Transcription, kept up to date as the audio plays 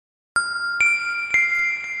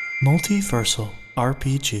Multiversal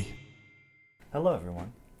RPG. Hello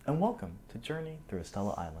everyone, and welcome to Journey Through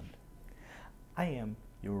Estella Island. I am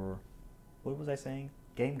your, what was I saying?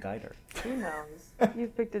 Game guider. Who knows?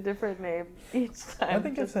 You've picked a different name each time. I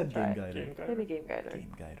think I said try. game guider. Maybe game guider.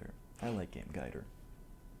 Game guider. I like game guider.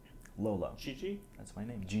 Lola. Gigi? That's my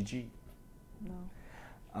name. GG.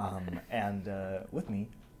 No. And with me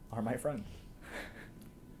are my friends.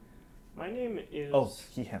 My name is... Oh,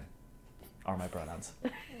 he, him are my pronouns.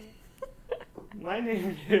 My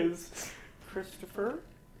name is Christopher.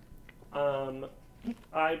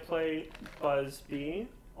 I play Buzzbee,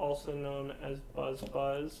 also known as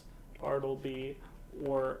Buzz, Bartleby,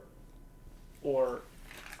 or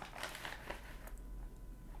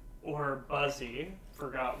Buzzy.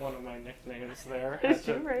 Forgot one of my nicknames there. Did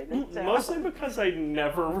you write it down? Mostly because I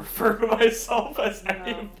never refer to myself as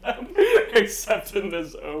any of them, except in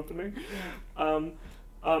this opening.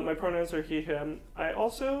 My pronouns are he, him. I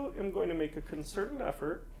also am going to make a concerted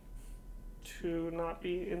effort to not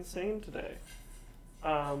be insane today.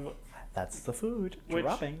 That's the food. Which-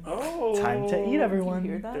 Dropping. Oh, Time to eat, everyone. Do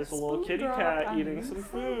you hear that? There's a little Spoon kitty drop cat on eating these some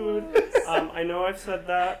food. foods. I know I've said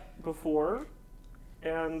that before,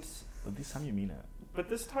 But this time you mean it. but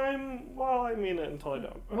this time, well, I mean it until I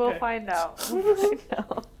don't. We'll Okay. find out. We'll find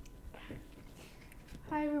out.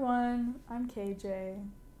 Hi everyone, I'm KJ,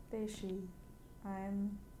 they, she.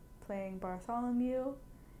 I'm playing Bartholomew,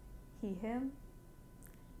 he, him,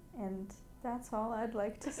 and that's all I'd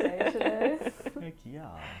like to say today. Heck yeah.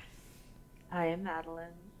 I am Madeline,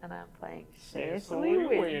 and I'm playing Cecily Cecily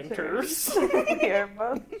Winters. Winters. We are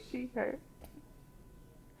both she, her.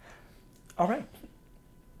 All right.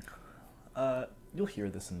 You'll hear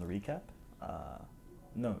this in the recap.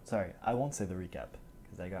 No, sorry, I won't say the recap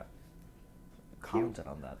because I got commented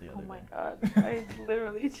on that the other Oh my day. god. I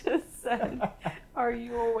literally just said, are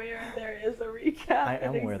you aware there is a recap? I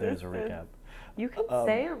am in aware there's a existence?" recap, You can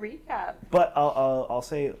say a recap. but I'll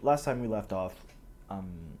say last time we left off,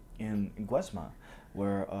 in Guesma,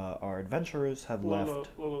 where our adventurers had left.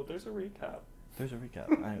 Lolo, there's a recap. There's a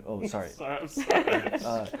recap. Oh, sorry. I'm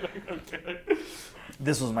sorry. I'm kidding.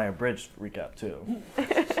 This was my abridged recap too.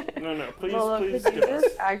 No, please, Lolo, please could you give us.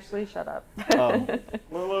 just actually shut up?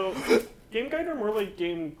 Lolo, game guider, more like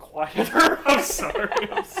game quieter. I'm sorry.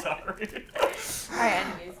 Alright,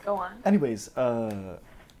 anyways, go on. Anyways, Lolo,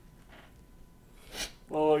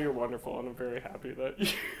 you're wonderful, and I'm very happy that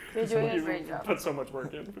You're doing a you great job. put so much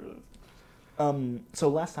work in for this. so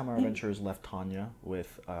last time our adventurers left Tanya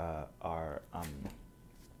with our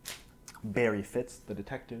Barry Fitz, the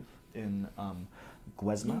detective in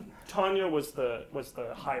Guesma. Tanya was the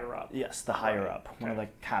higher up. Yes, the higher Right, up, one of the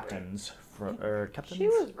okay, captains. Captains. She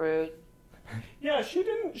was rude. Yeah, she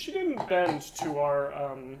didn't bend to our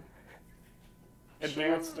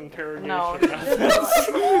advanced interrogation No, she did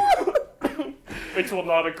methods, which will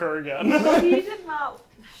not occur again. She did not.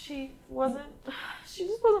 She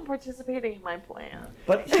just wasn't participating in my plan.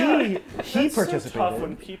 But he That's so participated. tough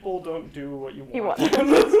when people don't do what you want. He wanted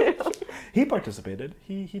to. He participated.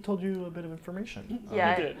 He told you a bit of information.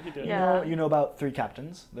 Yeah. He did. Yeah. You know about 3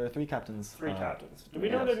 captains. There are 3 captains. Three captains. Do we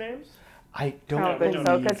yes. know their names? I I don't don't believe- think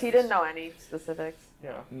so, because he didn't know any specifics.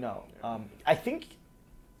 Yeah. No. I think.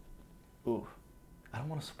 Ooh, I don't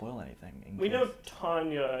want to spoil anything. in We case- know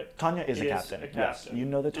Tanya Tanya is a is captain. a Yes, captain. you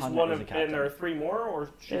know that is Tanya one is a of, captain. and there are 3 more, or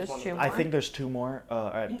she's There's one 2 of more. I think there's 2 more.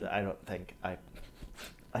 I don't think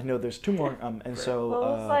I know there's 2 more. And so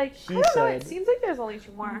Well, it's like, he I don't know, it said seems like there's only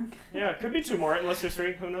 2 more. Yeah, it could be 2 more, unless there's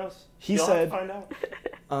 3. Who knows? He You'll said- have to find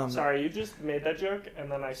out. Sorry, you just made that joke, and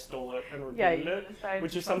then I stole it and Yeah, repeated you it, decided.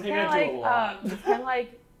 which is something It's I do kinda a lot. It's kind of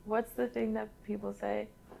like, what's the thing that people say?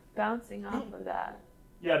 Bouncing off of that.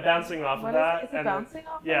 Yeah, bouncing off What of that. is it and bouncing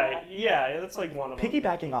off yeah, of that? yeah, that's like one of them.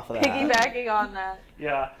 piggybacking off of that. Piggybacking on that.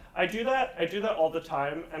 Yeah, I do that all the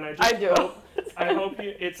time, and I just I do. hope, I hope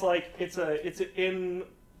you, it's like it's in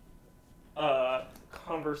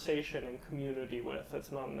conversation and community with.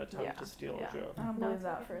 It's not an attempt Yeah, to steal yeah. a joke. I don't No, believe it's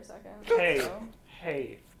that fine. for a second. Hey, So,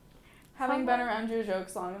 hey, having been around your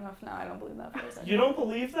jokes long enough now, I don't believe that for a second. you don't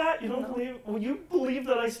believe that? You don't No. believe? Well, you believe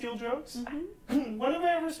that I steal jokes? Mm-hmm. When have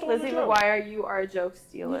I ever stolen Lizzie a joke? McGuire, you are a joke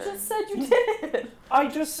stealer. You just said you did. I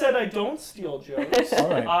just said I don't steal jokes. All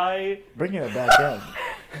right. Bringing it back in.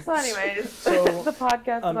 So anyways, So, the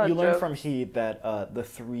podcast about you learned jokes. from he that the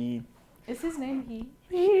 3. Is his name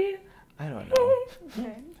he? I don't know.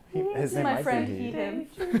 Okay. His This is name my might friend be he, he. him.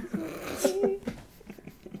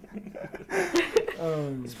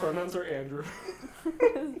 His pronouns are Andrew.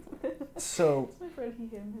 So It's my friend he,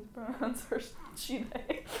 him. His pronouns are she,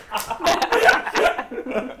 they.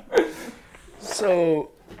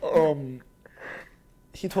 So,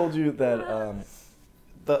 he told you that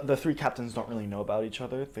the three captains don't really know about each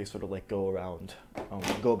other. They sort of like go around,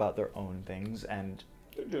 go about their own things, and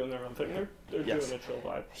They're doing their own thing. They're Yes. doing a chill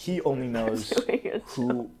vibe. he only knows Doing it.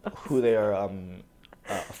 who they are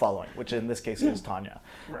following, which in this case is Tanya.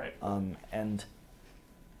 Right. And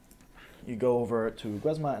you go over to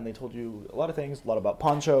Guesma, and they told you a lot of things, a lot about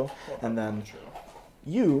Poncho, and then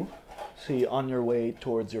you see on your way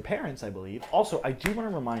towards your parents, I believe. Also, I do want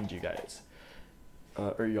to remind you guys,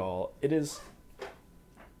 or y'all, it is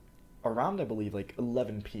around, I believe, like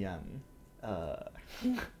 11 p.m.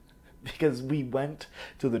 Because we went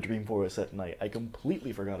to the Dream Forest at night. I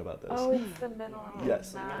completely forgot about this. Oh, it's the middle of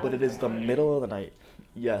Yes, the night. but it is the middle of the night.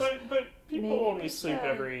 Yes. But people Maybe only we sleep should.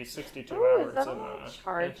 every 62 Oh, hours. is that a in little a-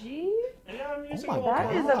 chargy? Yeah, I'm using my a little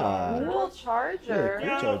That is God. a cool charger. Yeah,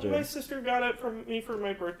 Yeah, charger. my sister got it from me for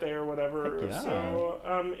my birthday or whatever. Heck yeah.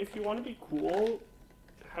 So, if you want to be cool,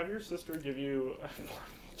 have your sister give you.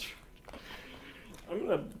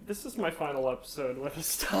 This is my final episode with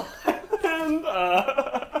Estelle, and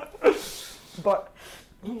But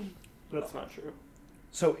that's not true.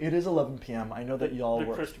 so it is 11 p.m. I know that y'all The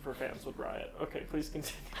were. Christopher fans would riot. Okay, please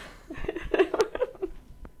continue.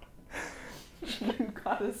 You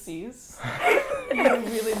gotta cease. You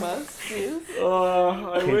really must cease.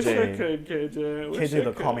 I wish I KJ. could, KJ. I wish I KJ,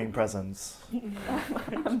 the could. calming presence.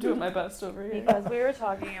 I'm doing my best over here. Because we were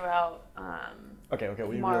talking about Okay,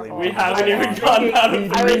 we Marvel. really. We haven't I even was gone thinking- down We a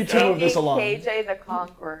need I was to move thinking this along. KJ the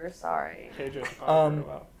Conqueror. Sorry.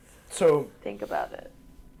 KJ. So Think about it.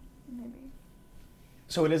 Maybe.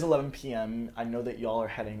 So it is 11 p.m. I know that y'all are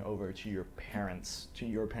heading over to your parents'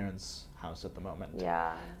 house at the moment.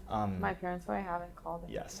 Yeah. Um, My parents probably haven't called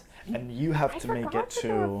me. Yes, and you have I to make forgot it that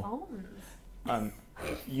there were to. phones.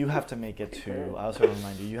 You have to make it to. I also want to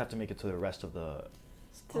remind you. You have to make it to the rest of the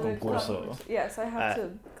To the Concurso. club. Yes, I have Uh, to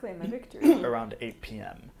claim my victory. around 8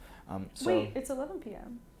 p.m. So Wait, it's 11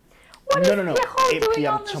 p.m. What No, is no, no, Piejo 8 doing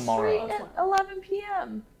p.m. on the tomorrow. street at 11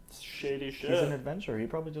 p.m.? Shady he's shit. an adventurer. He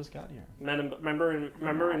probably just got here. Remember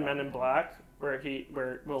in Men in Black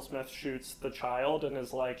where Will Smith shoots the child and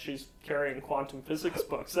is like, she's carrying quantum physics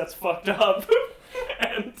books. That's fucked up.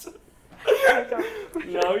 And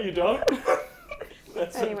no, you don't.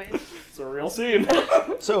 That's Anyways. it's a real scene.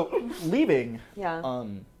 So leaving Yeah.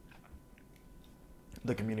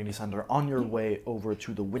 the community center on your way over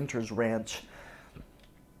to the Winters Ranch.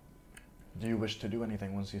 Do you wish to do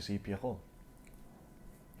anything once you see Pierrot?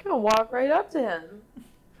 I'm gonna walk right up to him.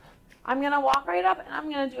 I'm gonna walk right up and I'm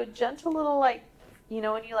gonna do a gentle little like, you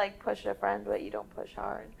know when you like push a friend but you don't push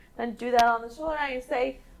hard. Then do that on the shoulder and I can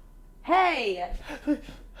say, "Hey,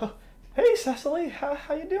 Hey Cecily, how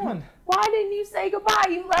you doing? why didn't you say goodbye?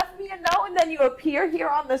 You left me a note and then you appear here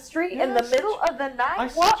on the street in the Yes, middle of the I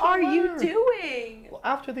night. sent What you a are you letter." doing?" Well,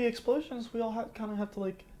 after the explosions, we all kind of have to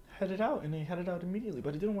like head it out, and they headed out immediately.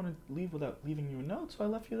 But I didn't want to leave without leaving you a note, so I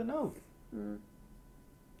left you the note.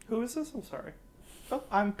 Who is this? I'm sorry. Oh,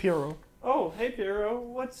 I'm Pierrot. Oh, hey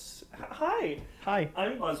Piero. Hi. Hi.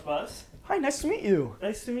 I'm Buzz. Hi, nice to meet you.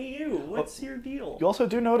 Nice to meet you. What's your deal? You also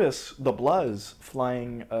do notice the Bluzz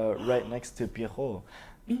flying right next to Pierrot.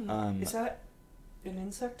 Is that an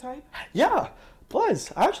insect type? Yeah,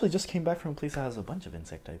 Bluzz. I actually just came back from a place that has a bunch of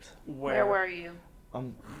insect types. Where were you?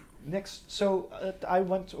 Next, so I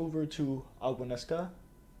went over to Aguanesca.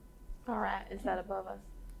 All right, is that above us?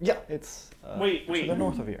 Yeah, it's Wait. to the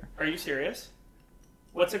north of here. Are you serious?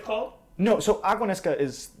 What's it called? No, so Aguanesca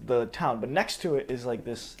is the town, but next to it is like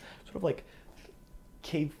this sort of like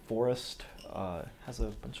cave forest. Has a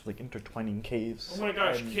bunch of like intertwining caves. Oh my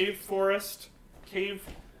gosh, and- cave forest. Cave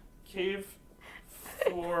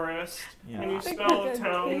forest. Yeah. Can you I think spell I the said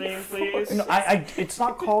town cave name, forest. please? No, it's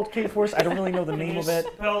not called cave forest. I don't really know the Can name you of it.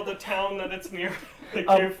 spell the town that it's near? The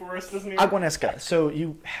Um, cave forest is near? Aguanesca. So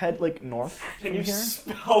you head like north Can from you here.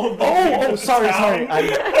 spell the name Oh, of the sorry.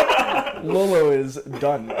 town? Lolo is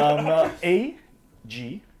done. A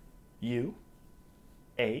G U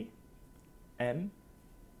A N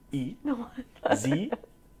E No. Z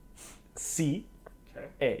C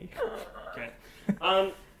Okay.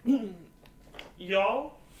 A.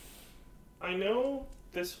 Y'all, I know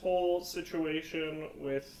this whole situation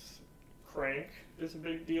with Crank is a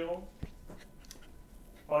big deal,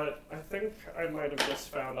 but I think I might have just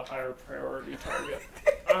found a higher priority target.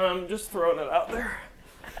 Just throwing it out there.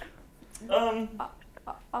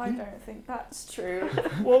 I don't think that's true.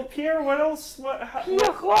 Well, Pierre, what else? Pierrot!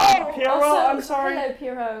 Piero, Also, I'm sorry. Hello,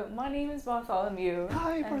 Piero. My name is Bartholomew.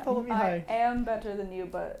 Hi, and Bartholomew, I hi. am better than you,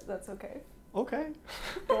 but that's okay. Okay.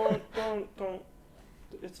 Don't.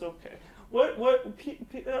 It's okay. What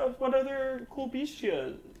other cool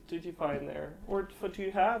bestia did you find there, or what do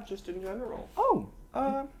you have just in general? Oh,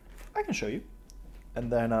 I can show you.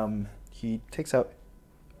 And then he takes out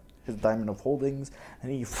his diamond of holdings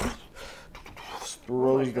and he throws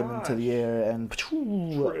them into the air and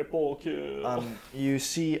Triple kill. you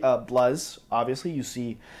see Bluz, obviously. You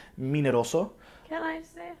see Mineroso. Can I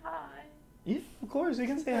say hi? Yeah, of course, you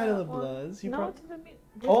can say hi to the Well, Bluz. You no, prob- to the Mi-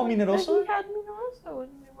 Oh, didn't- Mineroso? He had Mineroso when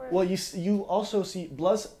we were. Well, you also see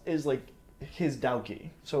Bluz is like his Dauki.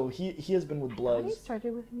 So he has been with I thought he Bluz.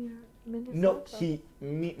 started with Minnesota. No,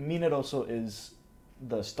 Mineroso is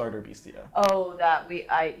the starter Bestia. Oh,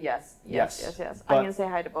 yes. Yes, I'm but- gonna say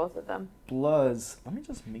hi to both of them. Bluz, let me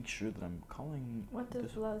just make sure that I'm calling What does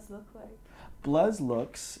this. Luz look like? Bluz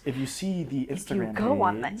looks, if you see the Instagram If you go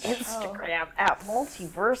on the page, Instagram at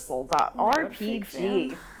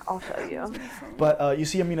multiversal.rpg, I'll show you. but you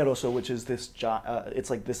see a Mineroso, which is this it's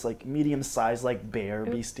like this like medium-sized like bear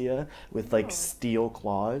Bestia with like steel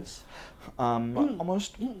claws,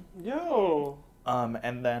 almost. Yo.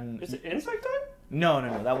 And then Is it insect type? no,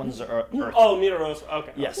 that one's Earth. Oh, Minerosa.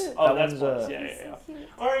 Okay. Yes, Oh, that that's one's, Bluz. Yeah.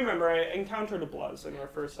 I remember I encountered a Bluz in our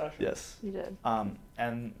first session. Yes. You did.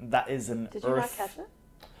 And that is an Did you Earth. not catch it?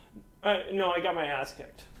 No, I got my ass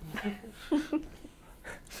kicked.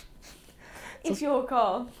 It's your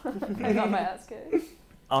call. I got my ass kicked.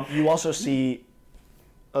 You also see,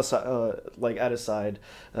 like at his side,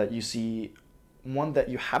 you see one that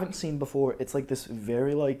you haven't seen before. It's like this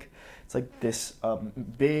very it's like this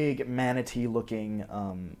big manatee-looking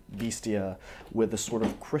bestia with a sort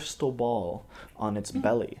of crystal ball on its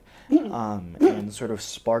belly, and sort of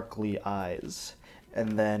sparkly eyes.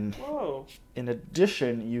 And then, Whoa. in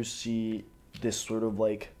addition, you see this sort of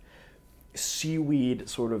like seaweed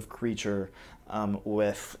sort of creature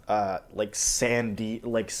with like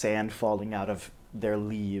sand falling out of their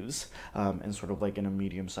leaves, and sort of like in a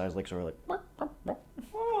medium size, like sort of like.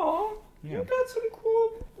 Oh, Yeah. you got some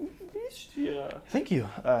cool bestia. Thank you.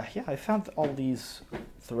 Yeah, I found all these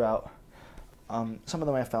throughout. Some of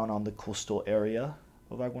them I found on the coastal area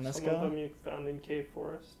of Some of them Aguanesca. you found in Cave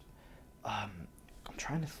Forest. I'm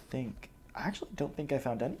trying to think. I actually don't think I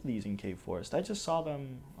found any of these in Cave Forest. I just saw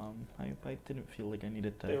them. I didn't feel like I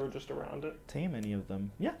needed They to were just around it. tame any of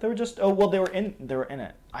them. Yeah, they were just. Oh well, they were in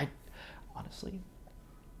it. I honestly,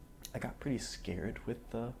 I got pretty scared with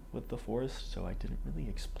the forest, so I didn't really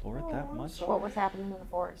explore it that Oh, I'm much. sorry. What was happening in the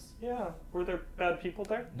forest? Yeah. Were there bad people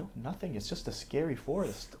there? No, nothing. It's just a scary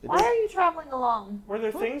forest. Why are you traveling along? Were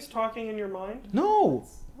there things talking in your mind? No.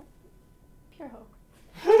 Pure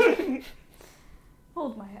hope.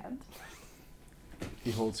 Hold my hand.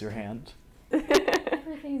 He holds your hand.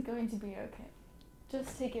 Everything's going to be okay.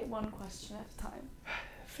 Just take it one question at a time.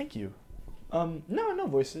 Thank you. No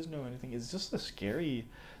voices, no anything. It's just a scary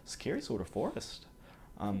sort of forest.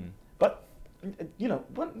 But you know,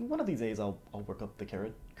 one of these days I'll work up the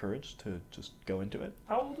courage to just go into it.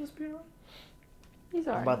 How old is Peter? He's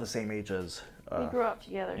I'm alright. about the same age as. We grew up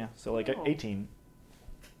together. Yeah, so like Oh. 18.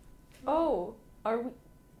 Oh, are we?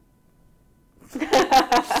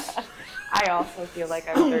 I also feel like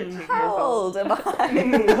I'm 13 years How old. old am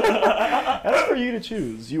I? That's for you to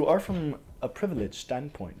choose. You are from a privileged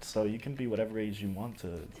standpoint, so you can be whatever age you want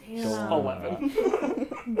to. Damn. Go on.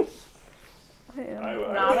 11. I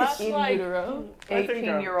am Not us, in like utero. I think,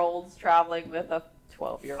 18-year-olds traveling with a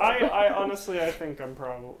 12-year-old. I honestly, I think I'm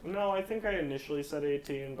probably... No, I think I initially said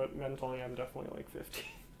 18, but mentally I'm definitely like 15.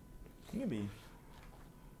 Maybe.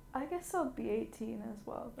 I guess I'll be 18 as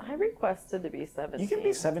well. then. I requested to be 17. You can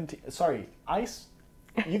be 17. Sorry,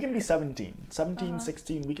 you can be 17. 17, Uh-huh.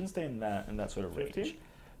 16. We can stay in that sort of range. 15?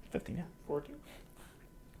 15, yeah. 14?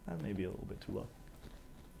 That may be a little bit too low.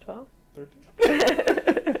 12?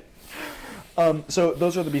 13? So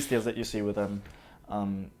those are the bestias that you see with them.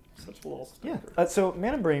 Such a little Yeah. stinker. So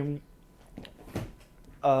Man and Brain,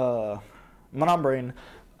 Manon Brain,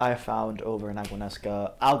 I found over in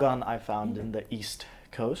Aguanesca. Algon, I found in the east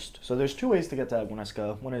coast. So there's two ways to get to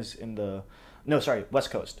Aguanesca. One is in the,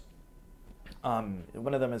 west coast.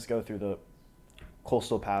 One of them is go through the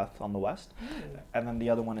coastal path on the west, and then the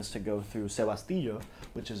other one is to go through Sebastillo,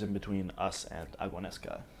 which is in between us and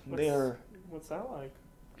Aguanesca. What's that like?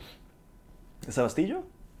 Sebastillo?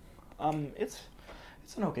 It's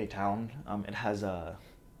an okay town. It has I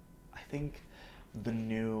think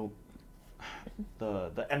the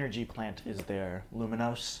energy plant is there,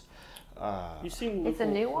 Luminos. You seem... It's a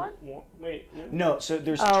new one? Wait. No, so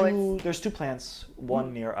Oh, there's two plants.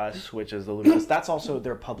 One near us, which is the Luminos. That's also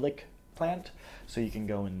their public plant, so you can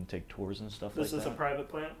go and take tours and stuff This like is that. a private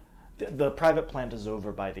plant? The private plant is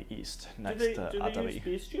over by the east, next do to they Atabi. use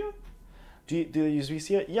Bestia? Do they use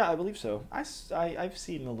VCA? Yeah, I believe so. I've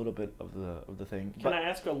seen a little bit of the thing. Can but I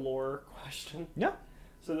ask a lore question? yeah,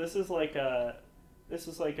 So this is like a this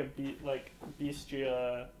is like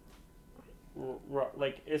Bestia.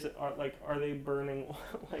 Like, are they burning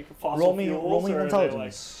like fossil Roll me fuels? an or are they,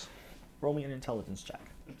 intelligence. Roll me an intelligence check.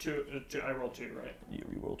 I roll 2, right? You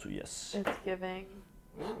roll 2, yes. It's giving.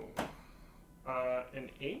 Ooh. An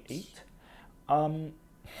 8. 8.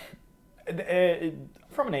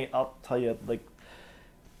 From an 8, I'll tell you, like,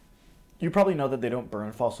 you probably know that they don't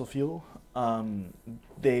burn fossil fuel.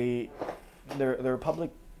 Their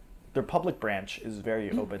public branch is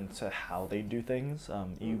very open to how they do things.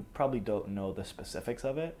 You probably don't know the specifics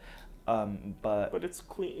of it, but it's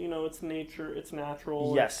clean. You know, it's nature. It's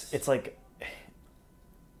natural. yes, it's like.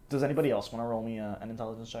 Does anybody else want to roll me an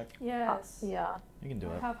intelligence check? Yes. Yeah. You can do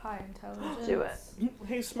I it. have high intelligence. Do it.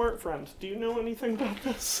 Hey, smart friend, do you know anything about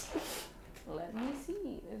this? Let me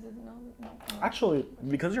see. Is it no? Actually,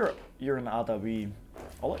 because you're an Adawi,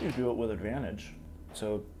 I'll let you do it with advantage.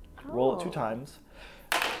 So roll it 2 Oh. times.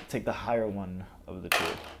 Take the higher one of the 2.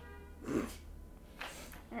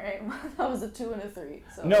 Alright, that was a 2 and a 3.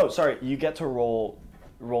 So. No, sorry. You get to roll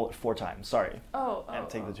it 4 times. Sorry, and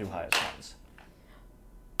take the 2 highest ones.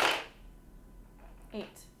 8.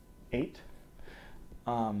 8.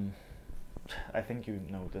 I think you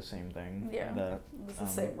know the same thing. Yeah. It's the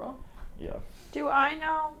same roll. Yeah. Do I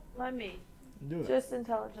know? Let me. Do it. Just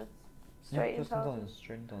intelligence. Straight just intelligence.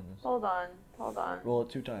 Straight intelligence. Hold on. Roll it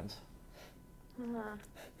 2 times.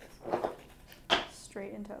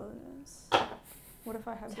 Straight intelligence. What if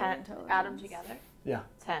I have good 10. intelligence? Add them together. Yeah.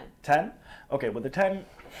 10. 10. Okay, with the 10,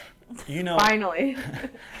 you know. Finally.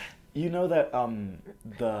 You know that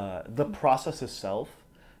the process itself,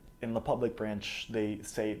 in the public branch, they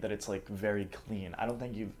say that it's like very clean. I don't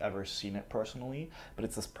think you've ever seen it personally, but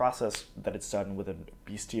it's this process that it's done with a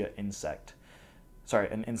bestia insect. Sorry,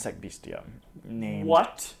 an insect bestia named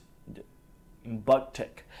What?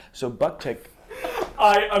 Bugtick. So Bugtick.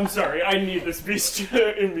 I'm sorry. I need this beast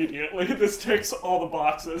immediately. This ticks all the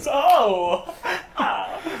boxes. Oh.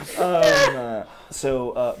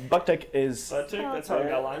 Bugtick is. That's how I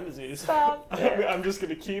got Lyme disease. Stop it. I'm just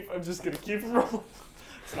gonna keep rolling.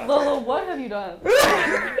 Lolo, what have you done?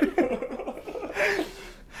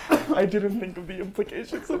 I didn't think of the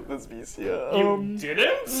implications of this bestia. You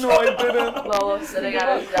didn't? No, I didn't. Lolo sitting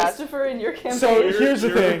at his desk. Christopher in your campaign. So here's the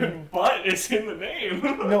Your thing. butt is in the name.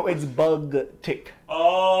 No, it's Bugtick.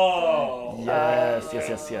 Oh. Yes.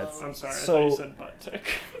 I'm sorry. I So- thought you said butt tick.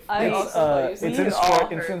 I It's, also thought you it's, said You all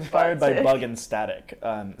it's heard inspired by Bugtick. bug and static.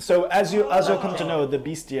 So as you'll come to know, the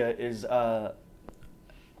bestia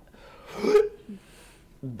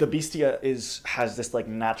is has this like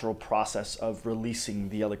natural process of releasing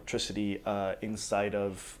the electricity inside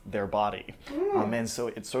of their body, and so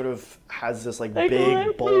it sort of has this like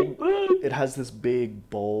big bulb. It has this big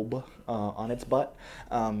bulb on its butt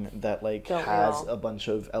that like Don't we has all? a bunch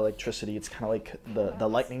of electricity. It's kind of like the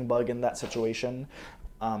lightning bug in that situation.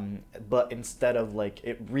 But instead of like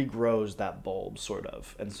it regrows that bulb sort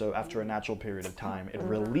of, and so after a natural period of time it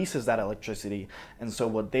releases that electricity, and so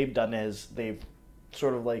what they've done is they've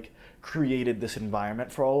sort of like created this environment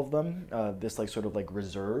for all of them, this like sort of like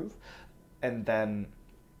reserve, and then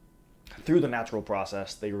through the natural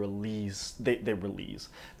process they release that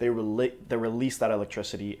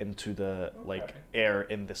electricity into the like Okay. air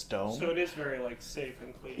in this dome. So it is very like safe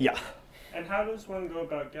and clean. Yeah. And how does one go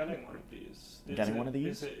about getting one of these? One of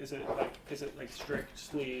these? Is it like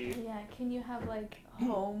strictly Yeah, can you have like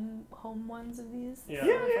home ones of these? Yeah.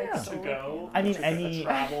 Sort of, Yeah, like, yeah. to solar go? panels? I mean, to any- a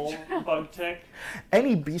travel bug tick.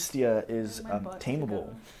 Any bestia is My butt to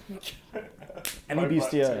tameable. go. Any My butt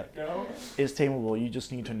bestia tick go. is tameable. You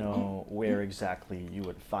just need to know where exactly you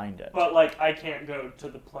would find it. But like I can't go to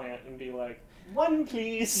the plant and be like, one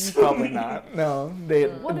please. Probably not. No, they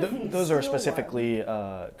What if we those are steal one? specifically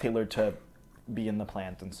tailored to be in the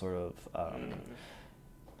plant and sort of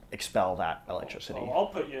expel that electricity. Oh, I'll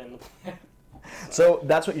put you in the plant. So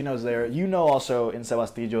that's what you know is there. You know also in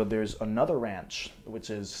Sebastillo there's another ranch, which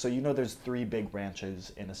is, so you know there's 3 big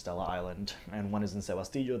ranches in Estella Island, and one is in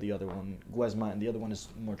Sebastillo, the other one Guesma, and the other one is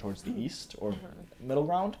more towards the east or middle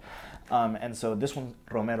ground. And so this one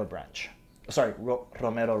Romero Ranch.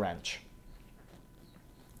 Romero Ranch.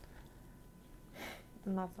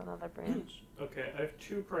 And that's another branch. Okay, I have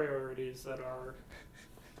 2 priorities that are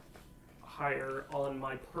higher on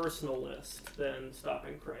my personal list than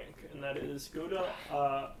stopping Crank, and that is go to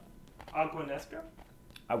Aguanesca,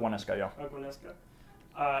 Aguanesca,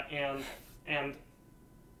 yeah.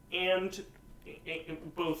 and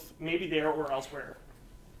both maybe there or elsewhere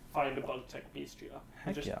find a bug tech bestia.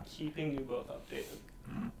 Heck Just yeah. keeping you both updated.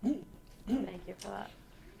 Thank you for that.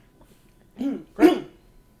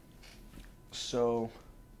 So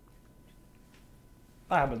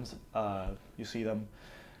That happens. You see them.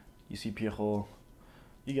 You see Pierrot.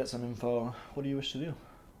 You get some info. What do you wish to do?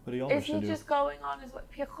 What do y'all Is wish he to do? just going on his way?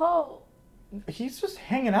 Pierrot. He's just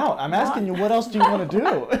hanging out. I'm asking you, what else do you want to do?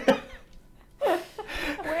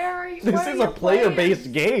 Where are you? This what are is your a player-based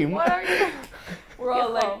plans? game. What are you? We're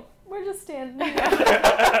all like, Pierrot. we're just standing here.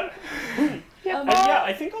 Pierrot. Yeah,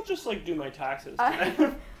 I think I'll just like do my taxes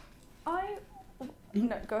today.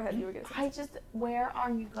 No, go ahead. You were gonna say. Where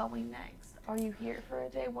are you going next? Are you here for a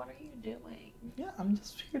day? What are you doing? Yeah, I'm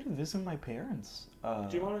just here to visit my parents. Do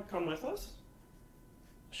you want to come with us?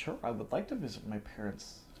 Sure, I would like to visit my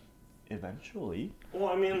parents eventually. Well,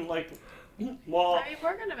 I mean, like, well. I mean,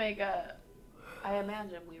 we're gonna make a. I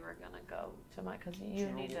imagine we were gonna go to my cousin. You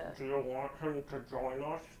need to. Do you want him to join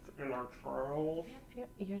us in our trials?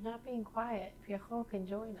 You're not being quiet. Pierrot can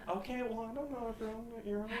join us. Okay, well, I don't know if you're on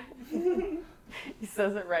your own. He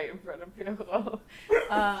says it right in front of Pierrot.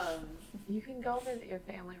 You can go visit your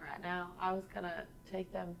family right now. I was gonna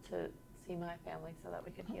take them to see my family so that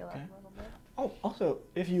we could heal up Okay. a little bit. Oh, also,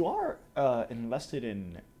 if you are invested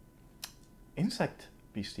in insect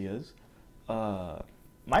bestias,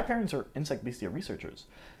 my parents are insect bestia researchers.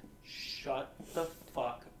 Shut the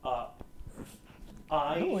fuck up. No,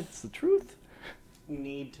 I it's the truth.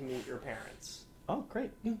 need to meet your parents. Oh,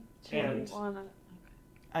 great. Do And you wanna?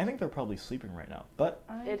 I think they're probably sleeping right now, but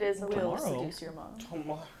It is a will little- seduce your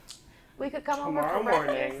mom. We could come tomorrow over for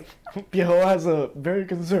morning, breakfast. Pierrot has a very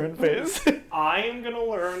concerned face. I am gonna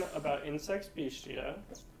learn about insects bestia.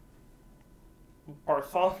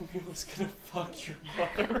 Bartholomew is gonna fuck your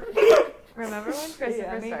mother. Remember when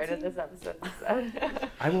Christopher me started too. this episode and said,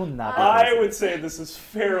 I will not be I listening. would say this is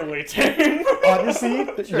fairly tame. Honestly,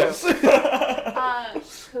 yes.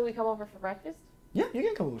 could we come over for breakfast? Yeah, you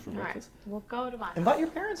can come over for All right, breakfast. we'll go to my Invite your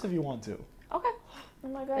parents if you want to. Okay. Oh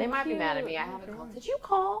my god. They might be mad at me. I haven't called. Did you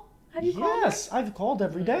call? Have you called? Yes, I've called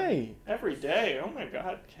every day. Every day. Oh my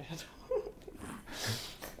god, kid.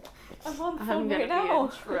 I'm on the I'm phone gonna right be now.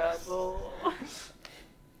 in trouble.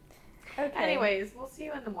 Okay. Anyways, we'll see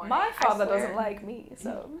you in the morning. My I father swear. doesn't like me,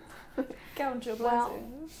 so count your Well,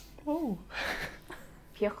 blessings. Oh.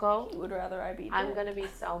 Pierrot, He would rather I be dead. I'm gonna be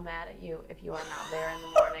so mad at you if you are not there in the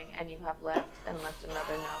morning and you have left another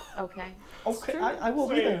note. Okay. Okay, I will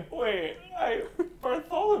be there. Wait,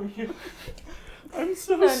 Bartholomew. I'm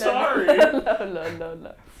so No, no, sorry.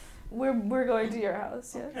 No. We're going to your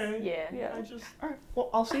house, yes. Okay. Yeah. Yeah. I just, All right. Well,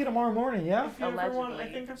 I'll see you tomorrow morning. Yeah. if you ever want, I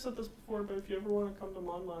Allegedly. think I've said this before, but if you ever want to come to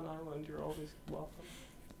Monmouth Island, you're always welcome.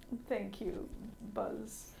 Thank you,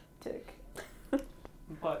 Buzz Tick.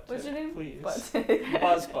 But What's your name? please. Buzz Tick.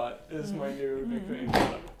 Buzzbutt is my new nickname.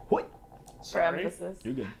 What? For Sorry. emphasis.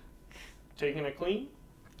 You're good. Taking it clean.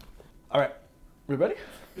 All right. We ready?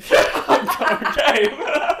 Okay.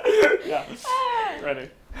 Yeah. Ready.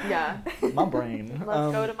 Yeah. My brain.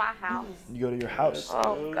 Let's go to my house. You go to your house.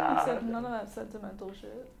 Oh He God. said none of that sentimental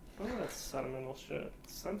shit. Oh, that's sentimental shit.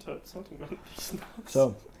 Sentiment.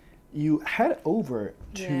 So, you head over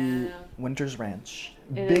to Yeah. Winter's Ranch,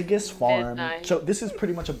 It biggest is farm. midnight. So this is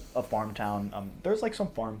pretty much a farm town. There's like some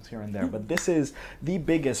farms here and there, but this is the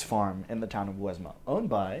biggest farm in the town of Wesma, owned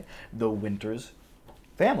by the Winters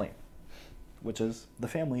family, which is the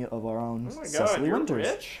family of our own Oh my god, Cecily you're Winters.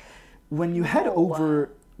 rich. When you head Oh, over, wow.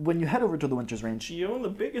 when you head over to the Winters Ranch, You own the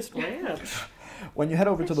biggest ranch. when you head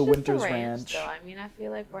over to It's the just a Winters ranch, Ranch, though. I mean, I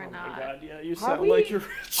feel like we're Oh my not. god, yeah, you Are sound we- like you're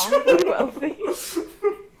rich. Are we wealthy?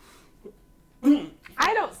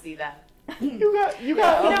 I don't see that. you got, You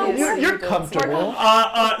know, you're, we're- you're comfortable.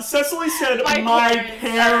 Cecily said My my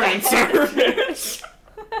parents parents are rich.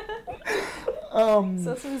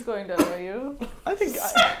 Cecily's going to annoy you. I think.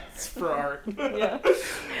 It's for art. Yeah.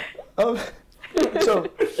 So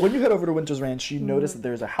when you head over to Winter's Ranch, you notice that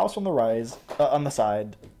there's a house on the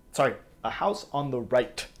side. Sorry, a house on the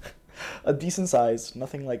right, a decent size,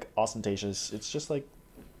 nothing like ostentatious. It's just like,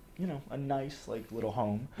 you know, a nice like little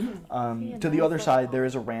home. To the other side, there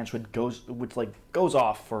is a ranch which goes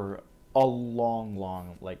off for a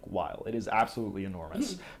long like while. It is absolutely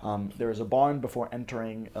enormous. There is a barn before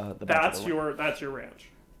entering the back. That's your ranch.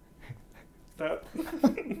 That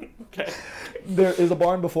okay. There is a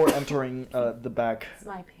barn before entering the back It's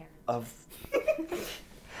my parents. of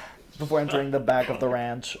before entering the back of the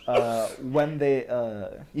ranch. When they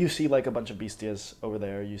you see like a bunch of bestias over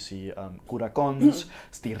there. You see curacons,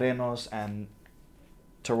 styrenos, and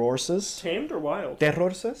terrorses. Tamed or wild?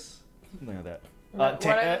 Terrorses? Something like that. What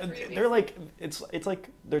are the three They're like it's like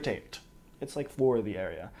they're taped. It's like for the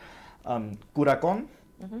area. Curacon,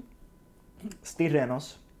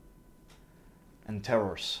 styrenos, and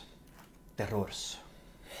terrors. Terrors.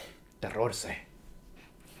 Terrorse.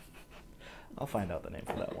 I'll find out the name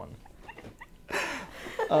for that one.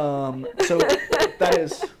 So that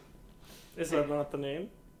is. Is that not the name?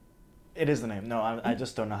 It is the name. No, I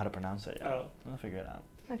just don't know how to pronounce it yet. Oh. I'll figure it out.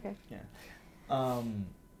 Okay. Yeah.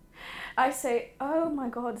 I say, oh my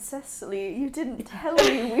God, Cecily, you didn't tell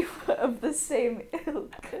me we were of the same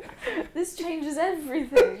ilk. This changes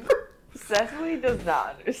everything. Cecily does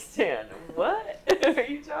not understand. What are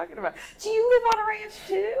you talking about? Do you live on a ranch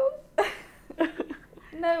too?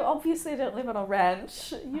 No, obviously I don't live on a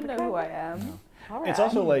ranch. You know who I am. No. All It's right.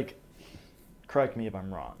 also like, correct me if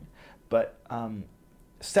I'm wrong, but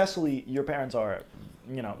Cecily, your parents are,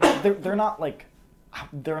 you know, they're not like,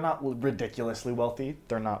 they're not ridiculously wealthy.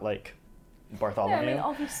 They're not like Yeah, Bartholomew. I mean,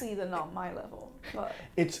 obviously they're not my level, but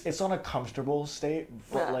It's on a comfortable state,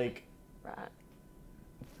 but Yeah. like Right.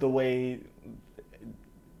 the way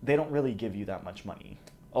they don't really give you that much money.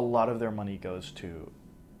 A lot of their money goes to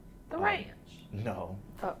The ranch. no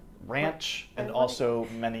Oh. ranch and What? also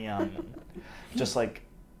many just like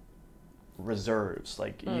reserves.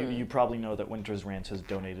 Like you probably know that Winter's Ranch has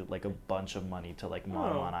donated like a bunch of money to like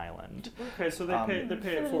Monmouth Island. Okay, so they pay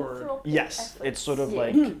it forward. Philanthropic Yes, efforts. it's sort of Yeah.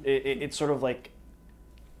 like it's sort of like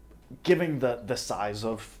giving the size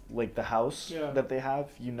of like the house Yeah. that they have.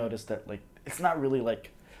 You notice that like it's not really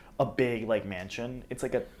like a big like mansion. It's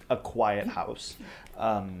like a quiet house.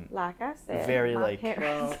 Like I said, Very, my like-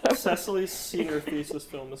 parents Well, Cecily's senior thesis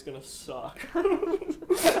film is gonna suck.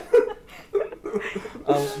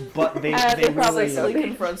 But they they probably Cecily really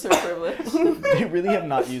confronts her privilege. they really have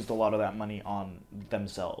not used a lot of that money on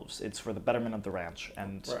themselves. It's for the betterment of the ranch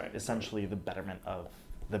and Right. essentially the betterment of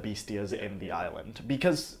the bestias in the island.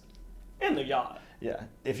 Because And the yacht. yeah,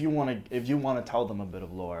 if you want to tell them a bit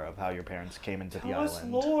of lore of how your parents came into the Tell us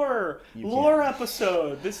island, lore. You Lore can't.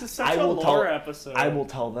 episode. This is such I a will lore tell- episode. I will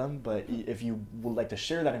tell them. But if you would like to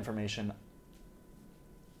share that information,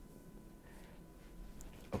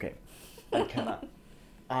 okay, I cannot.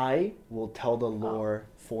 I will tell the lore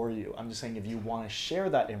for you. I'm just saying if you want to share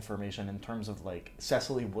that information in terms of like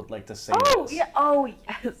Cecily would like to say. Oh this. yeah. Oh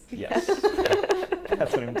yes. Yes.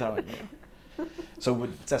 That's what I'm telling you. So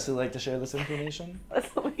would Cecily like to share this information?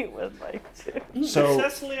 Cecily would like to. So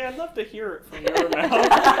Cecily, I'd love to hear it from your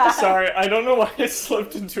mouth. Sorry, I don't know why I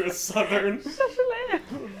slipped into a southern.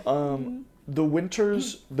 Cecily. the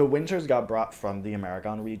winters got brought from the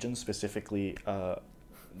American region, specifically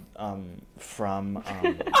from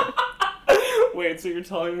Wait, so you're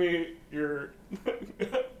telling me you're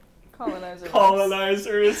Colonizer.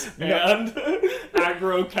 colonizers No. and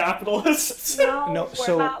agro-capitalists? No, No, we're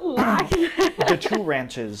so- not like that. the two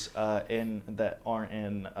ranches that are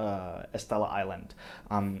in Estella Island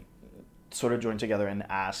sort of joined together and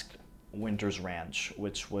asked Winter's Ranch,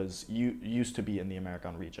 which was used to be in the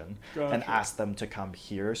American region, and Gotcha. asked them to come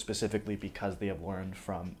here specifically because they have learned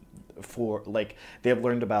they have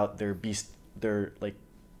learned about their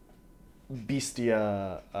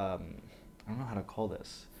bestia. I don't know how to call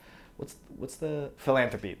this. What's the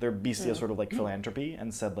philanthropy? Their bestia sort of like philanthropy,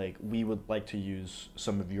 and said like we would like to use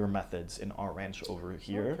some of your methods in our ranch over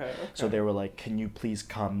here. Okay, So okay. they were like, can you please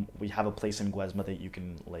come? We have a place in Guesma that you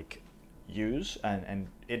can like use, and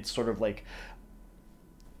it's sort of like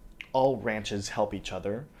all ranches help each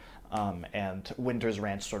other, and Winter's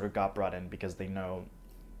Ranch sort of got brought in because they know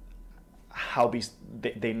how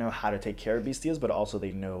they know how to take care of bestias, but also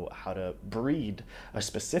they know how to breed a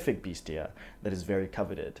specific bestia that is very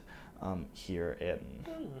coveted here in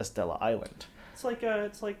Estella Island. It's like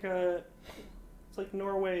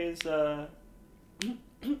Norway's.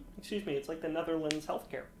 Excuse me. It's like the Netherlands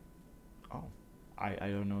healthcare. Oh, I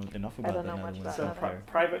don't know enough about don't the know much Netherlands about It's a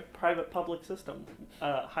healthcare. private public system,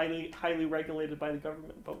 highly regulated by the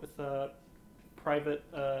government, but with private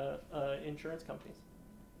insurance companies.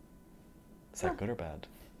 Is that good or bad?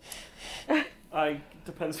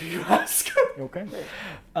 Depends who you ask. Okay.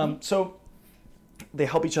 So they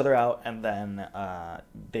help each other out, and then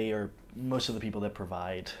they are most of the people that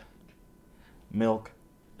provide milk,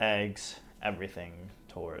 eggs, everything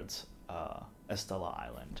towards Estella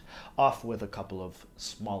Island, off with a couple of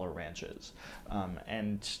smaller ranches.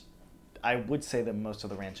 And I would say that most of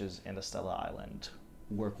the ranches in Estella Island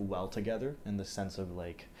work well together in the sense of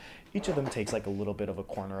like each of them takes like a little bit of a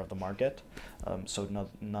corner of the market, so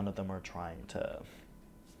none of them are trying to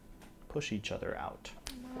push each other out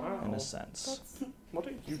Wow. in a sense. What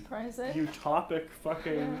a Surprising. utopic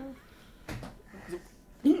fucking.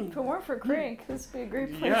 If it weren't for Crank, this would be a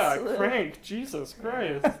great place Yeah, to live. crank. Jesus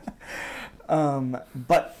Christ.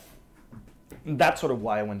 But that's sort of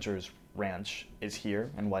why Winter's Ranch is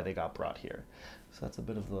here and why they got brought here. So that's a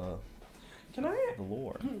bit of the Can I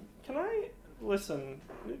lore. listen,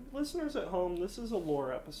 listeners at home? This is a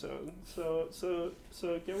lore episode, so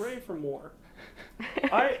get ready for more.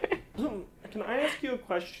 Can I ask you a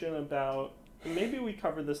question about? Maybe we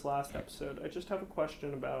covered this last episode. I just have a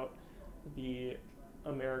question about the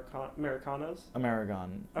Americanas.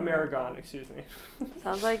 Amerigon, excuse me.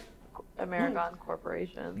 Sounds like American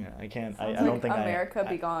Corporation. Yeah, I can't. Sounds I don't like think America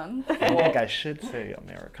be gone. I don't think I should say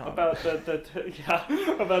American. About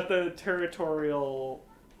about the territorial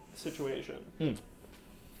situation.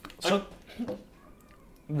 So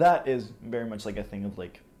that is very much like a thing of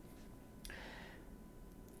like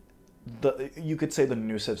you could say the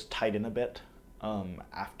noose has tightened a bit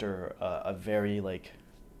after a very like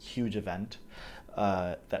huge event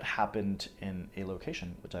that happened in a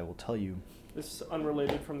location, which I will tell you. This is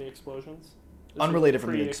unrelated from the explosions? Unrelated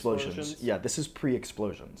from the explosions. Yeah, this is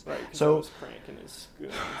pre-explosions. Right, 'cause so I was cranking his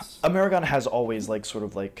goons. American has always like sort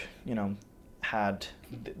of like, you know, had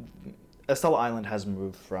Estella Island has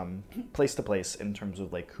moved from place to place in terms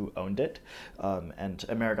of like who owned it, and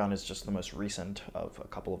American is just the most recent of a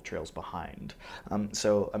couple of trails behind.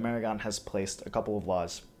 So American has placed a couple of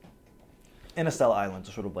laws in Estella Island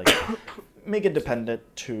to sort of like make it dependent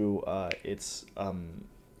to its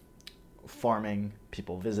farming,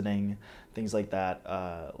 people visiting, things like that,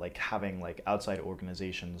 like having like outside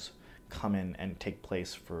organizations come in and take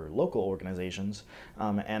place for local organizations,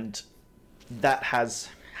 and that has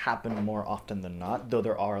happened more often than not, though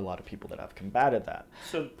there are a lot of people that have combated that.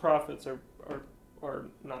 So the profits are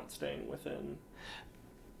not staying within.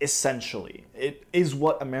 Essentially, it is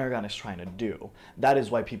what American is trying to do. That is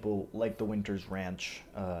why people like the Winters Ranch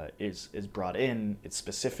is brought in. It's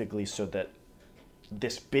specifically so that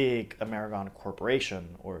this big American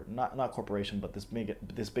corporation, or not corporation, but this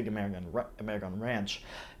big American ranch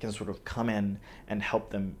can sort of come in and help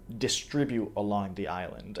them distribute along the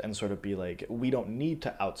island and sort of be like, we don't need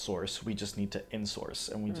to outsource, we just need to insource,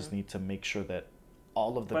 and we just need to make sure that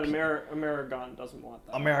all of the But American doesn't want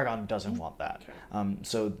that. American doesn't want that. Okay.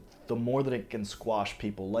 So the more that it can squash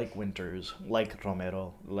people like Winters, like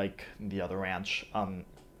Romero, like the other ranch,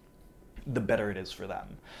 the better it is for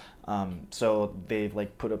them. So they've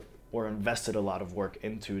like put up or invested a lot of work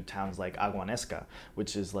into towns like Aguanesca,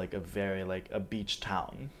 which is like a very like a beach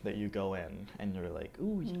town that you go in and you're like,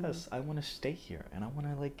 ooh, yes, I want to stay here and I want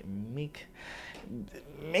to like make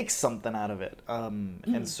something out of it.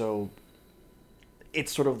 And so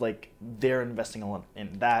it's sort of like they're investing a lot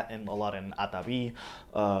in that and a lot in Atabi,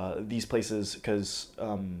 these places, because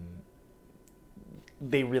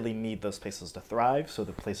they really need those places to thrive. So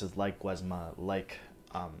the places like Guesma, like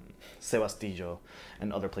Sebastillo,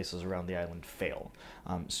 and other places around the island fail.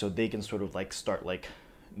 So they can sort of like start like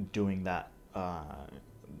doing that,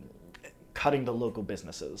 cutting the local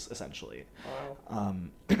businesses essentially. Wow.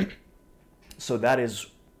 So that is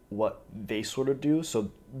what they sort of do. So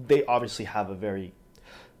they obviously have a very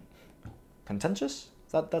contentious,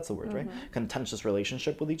 that's the word, right? Contentious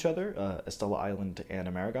relationship with each other, Estella Island and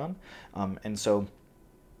American. And so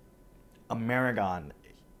American,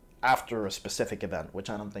 after a specific event, which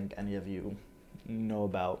I don't think any of you know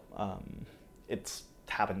about, it's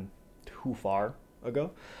happened too far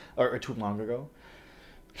ago, or too long ago,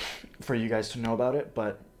 for you guys to know about it,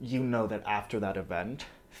 but you know that after that event,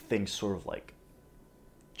 things sort of like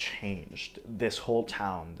changed. This whole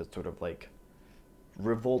town that sort of like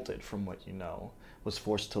revolted from what you know was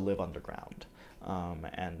forced to live underground,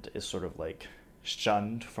 and is sort of like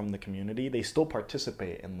shunned from the community. They still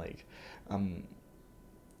participate in like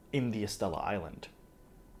in the Estella Island.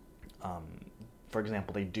 For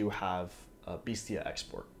example, they do have a Bestia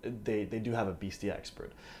export. They do have a Bestia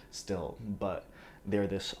export still, but they're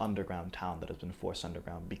this underground town that has been forced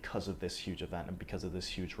underground because of this huge event and because of this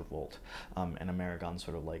huge revolt. And American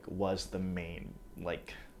sort of like was the main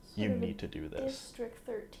like, you need to do this. District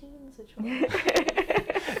 13 situation.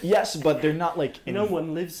 Yes, but they're not like No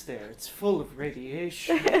one lives there. It's full of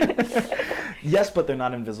radiation. Yes, but they're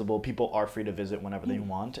not invisible. People are free to visit whenever they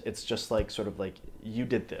want. It's just like sort of like, you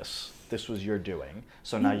did this. This was your doing.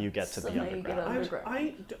 So now you get to So be now you get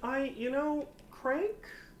underground. I you know, Crank,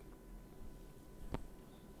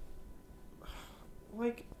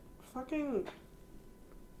 like, fucking,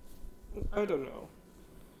 I don't know.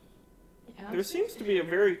 Yeah. There seems to be a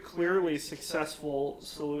very clearly successful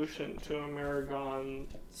solution to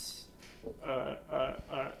American's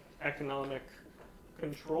economic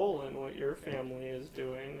control in what your family is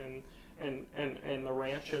doing and the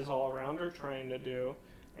ranches all around are trying to do.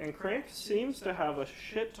 And Crank seems to have a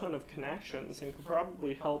shit ton of connections and could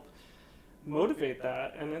probably help motivate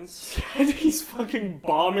that, and instead he's fucking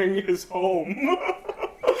bombing his home. I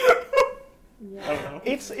don't know.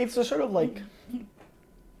 It's a sort of like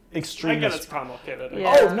extremist. I get it's complicated.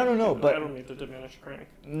 Yeah. Oh, no, I but don't need to diminish Crank.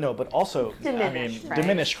 no, but also Diminish Crank.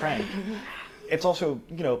 diminish Crank. it's also,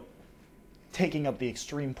 taking up the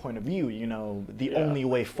extreme point of view. The only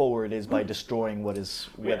way forward is by destroying what is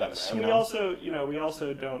with us. And we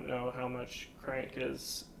also don't know how much Crank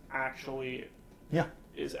is actually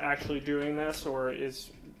doing this, or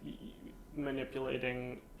is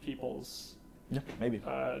manipulating people's maybe.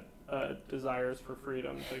 desires for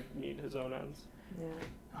freedom to meet his own ends. Yeah.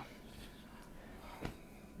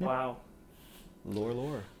 Wow.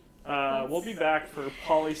 Lore. We'll be back for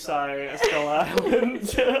Poli-Sci Estella Island.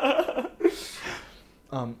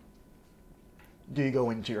 Do you go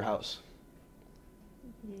into your house?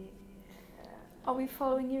 Are we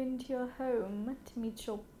following you into your home to meet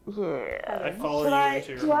your... Yeah. I follow Should you I? into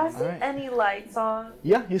your Do I home. see Alright. any lights on?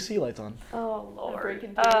 Yeah, you see lights on. Oh Lord. break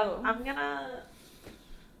into your home. I'm gonna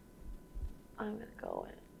go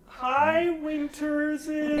in. Hi, Winters.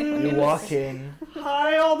 You walk in.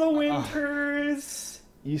 Hi, all the Winters.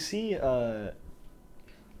 You see, as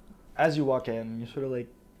you walk in, you're sort of like,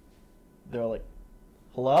 they're all like,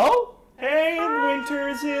 hello? Hey,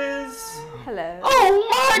 Winters. Hello. Oh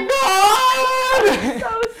my God!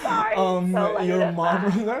 So sorry. So late Your at mom night.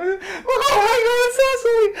 was like, oh my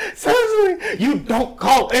God, Cecily, you don't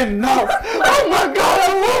call enough. Oh my God, I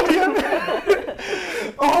love you.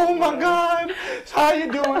 Oh my God, how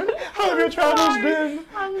you doing? How have your travels been?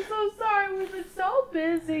 I'm so sorry. We've been so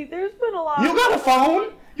busy. There's been a lot. You got a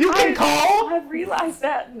phone? You can call? I've realized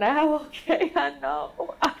that now. Okay, I know.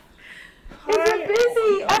 It's Hi. been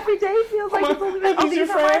busy. Every day feels like it's only been. Are these your These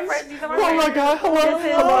are my friends? friends. These are my Oh my friends. God, hello. This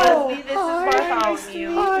is Hello. Leslie. This Hi, is Nice to Bartholomew.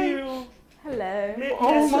 meet Hi. you. Hello.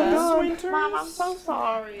 Oh my Mrs. God. Winters. Mom, I'm so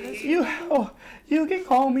sorry. You can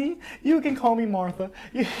call me. You can call me Martha.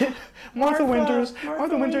 Martha Winters.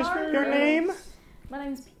 Martha Winters. Your name? My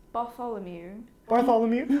name's Bartholomew.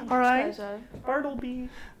 Bartholomew. All right. Pleasure.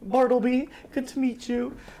 Bartleby. Good to meet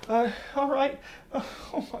you. All right. Oh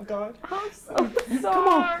my God. I'm so sorry. Come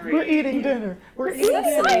on. We're eating dinner. We're eating Eating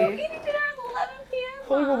dinner. dinner at 11 p.m.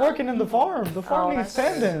 Oh, we're working in the farm. The farm Oh, needs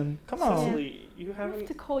that's true. tending. Come on. Cecily, you You have haven't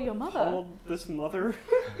to call your mother. called this mother.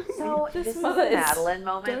 So This this is mother a is Madeline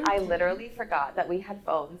moment. I dirty. literally forgot that we had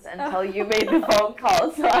phones until you made the phone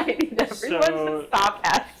call. So I need everyone So- to stop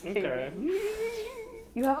asking. Okay.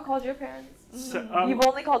 You haven't called your parents. So, You've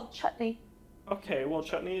only called Chutney. okay, well,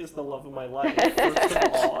 Chutney is the love of my life, first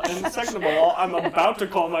of all. And second of all, I'm about to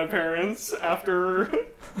call my parents after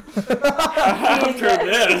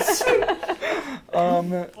this.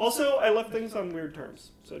 Also, I left things on weird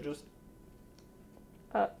terms, so just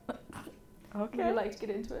Would you like to get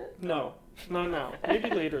into it? no. Maybe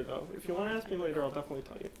later though. If you want to ask me later, I'll definitely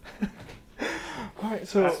tell you. All right.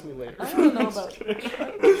 So. Ask me later. I don't know about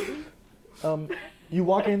You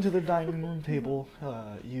walk into the dining room table.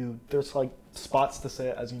 There's like spots to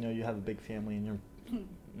sit, as you know. You have a big family, and your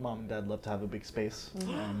mom and dad love to have a big space.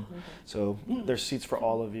 So there's seats for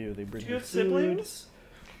all of you. They bring Do you you have food. siblings?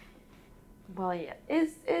 Well, yeah.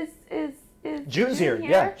 Is June's June here.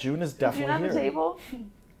 Yeah, June is June definitely on the here. table?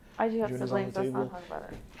 I do have June is on siblings. the Let's not table. talk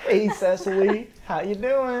about it. Hey, Cecily, how you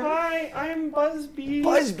doing? Hi, I'm Busby.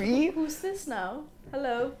 Busby. Who's this now?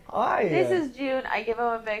 Hello. Hi. This is June. I give him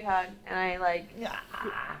a big hug and I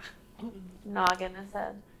noggin his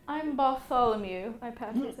head. I'm Bartholomew. I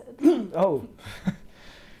pat his head. Oh.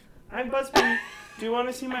 I'm Busby. Do you want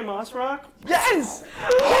to see my moss rock? Yes!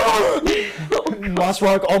 Moss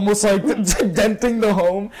Rock almost like denting the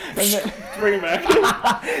home, and then, Bring it back.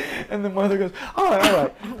 and then Mother goes, all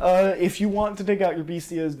right. If you want to take out your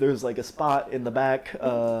bestias, there's like a spot in the back.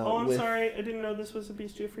 Oh, I'm with... sorry. I didn't know this was a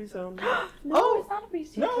bestial-free zone. No, Oh. it's not a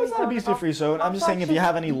beastie. No, it's not a free bestia zone. free zone. I'm just saying if you Actually-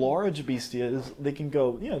 have any large bestias, they can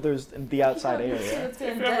go, there's the outside area. It's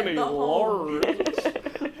gonna If you have dent any the hole. large...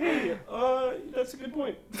 Hey, that's a good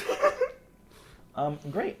point.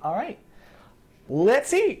 Great. All right.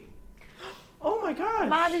 Let's eat. Oh my gosh.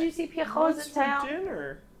 Ma, did you see Pierrot's What's in for town?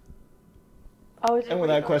 dinner? Oh, is it And with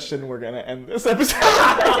where that you question, we're gonna end this episode.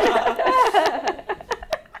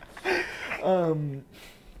 I'm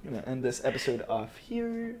gonna end this episode off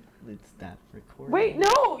here. Let's stop recording. Wait,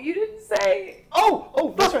 no, you didn't say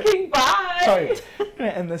Oh, that's right. fucking bye. Sorry. I'm gonna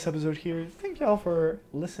end this episode here. Thank y'all for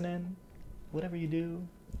listening. Whatever you do.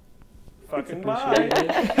 Fucking appreciated.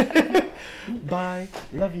 bye. Bye.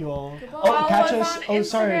 Love you all. Goodbye. Oh, Follow catch us us. on Oh,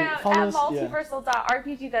 sorry. Instagram Follow at us. Yeah.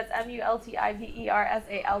 multiversal.rpg. That's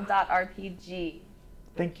multiversal.rpg.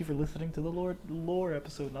 Thank you for listening to the lore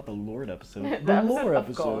episode, not the Lord episode. The That was lore of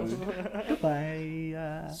episode.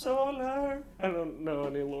 Bye. Solar. I don't know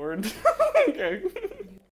any lord. Okay.